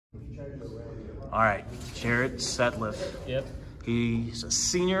All right, Jarrod Setliff. Yep. He's a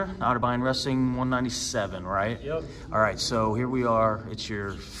senior, Otterbein Wrestling 197, right? Yep. All right, so here we are. It's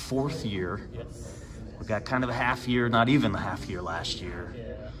your 4th year. Yes. We got kind of a half year, not even a half year last year.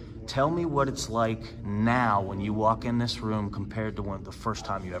 Yeah. Tell me what it's like now when you walk in this room compared to the first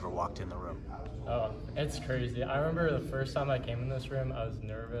time you ever walked in the room. Oh, it's crazy. I remember the first time I came in this room, I was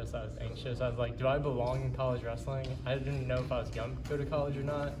nervous, I was anxious. I was like, do I belong in college wrestling? I didn't know if I was going to go to college or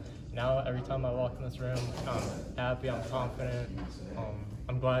not. Now, every time I walk in this room, I'm happy, I'm confident.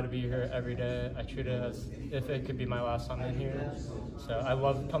 I'm glad to be here every day. I treat it as if it could be my last time in here. So I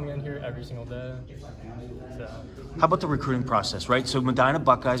love coming in here every single day. So. How about the recruiting process, right? So Medina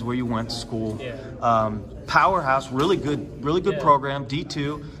Buckeyes, where you went to school. Yeah. Powerhouse, really good program.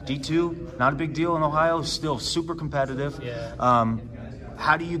 D2, not a big deal in Ohio, still super competitive. Yeah.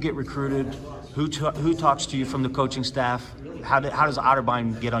 How do you get recruited? Who talks to you from the coaching staff? How does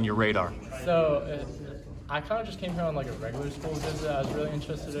Otterbein get on your radar? So I kind of just came here on like a regular school visit. I was really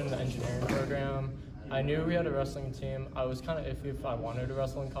interested in the engineering program. I knew we had a wrestling team. I was kind of iffy if I wanted to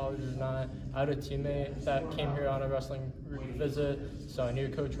wrestle in college or not. I had a teammate that came here on a wrestling visit, so I knew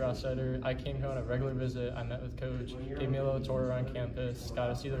Coach Rossiter. I came here on a regular visit. I met with Coach, gave me a little tour around campus, got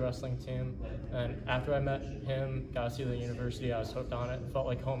to see the wrestling team. And after I met him, got to see the university, I was hooked on it. Felt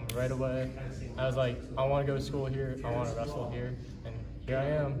like home right away. I was like, I want to go to school here. I want to wrestle here. And here I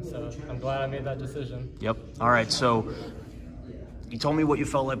am. So I'm glad I made that decision. Yep. All right. So you told me what you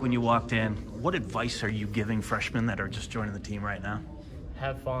felt like when you walked in. What advice are you giving freshmen that are just joining the team right now?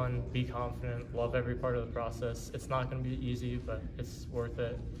 Have fun, be confident, love every part of the process. It's not going to be easy, but it's worth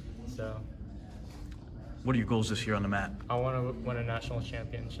it. So, what are your goals this year on the mat? I want to win a national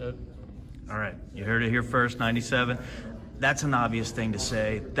championship. All right, you heard it here first, 97. That's an obvious thing to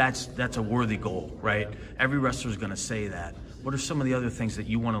say. That's a worthy goal, right? Yeah. Every wrestler is going to say that. What are some of the other things that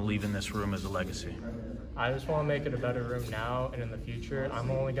you want to leave in this room as a legacy? I just want to make it a better room now and in the future.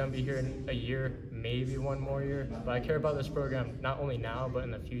 I'm only going to be here in a year, maybe one more year, but I care about this program not only now, but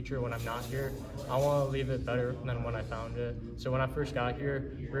in the future when I'm not here. I want to leave it better than when I found it. So when I first got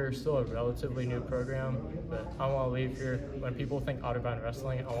here, we were still a relatively new program, but I want to leave here. When people think Otterbein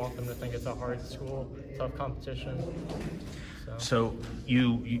Wrestling, I want them to think it's a hard school, tough competition. So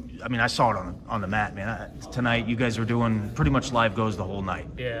I mean, I saw it on the mat, man. Tonight, you guys were doing pretty much live goes the whole night.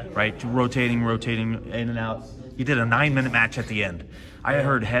 Yeah. Right? Rotating in and out. You did a 9-minute match at the end. I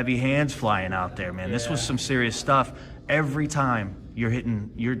heard heavy hands flying out there, man. Yeah. This was some serious stuff. Every time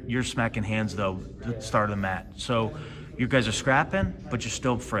you're smacking hands though at the start of the match. So you guys are scrapping, but you're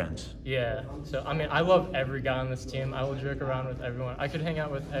still friends. Yeah. So, I mean, I love every guy on this team. I will joke around with everyone. I could hang out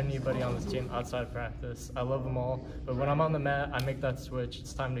with anybody on this team outside of practice. I love them all. But when I'm on the mat, I make that switch.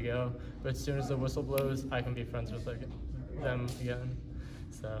 It's time to go. But as soon as the whistle blows, I can be friends with them again.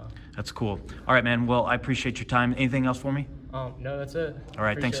 So. That's cool. All right, man. Well, I appreciate your time. Anything else for me? No, that's it. All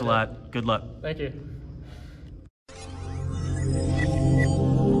right. Thanks a lot. Good luck. Thank you.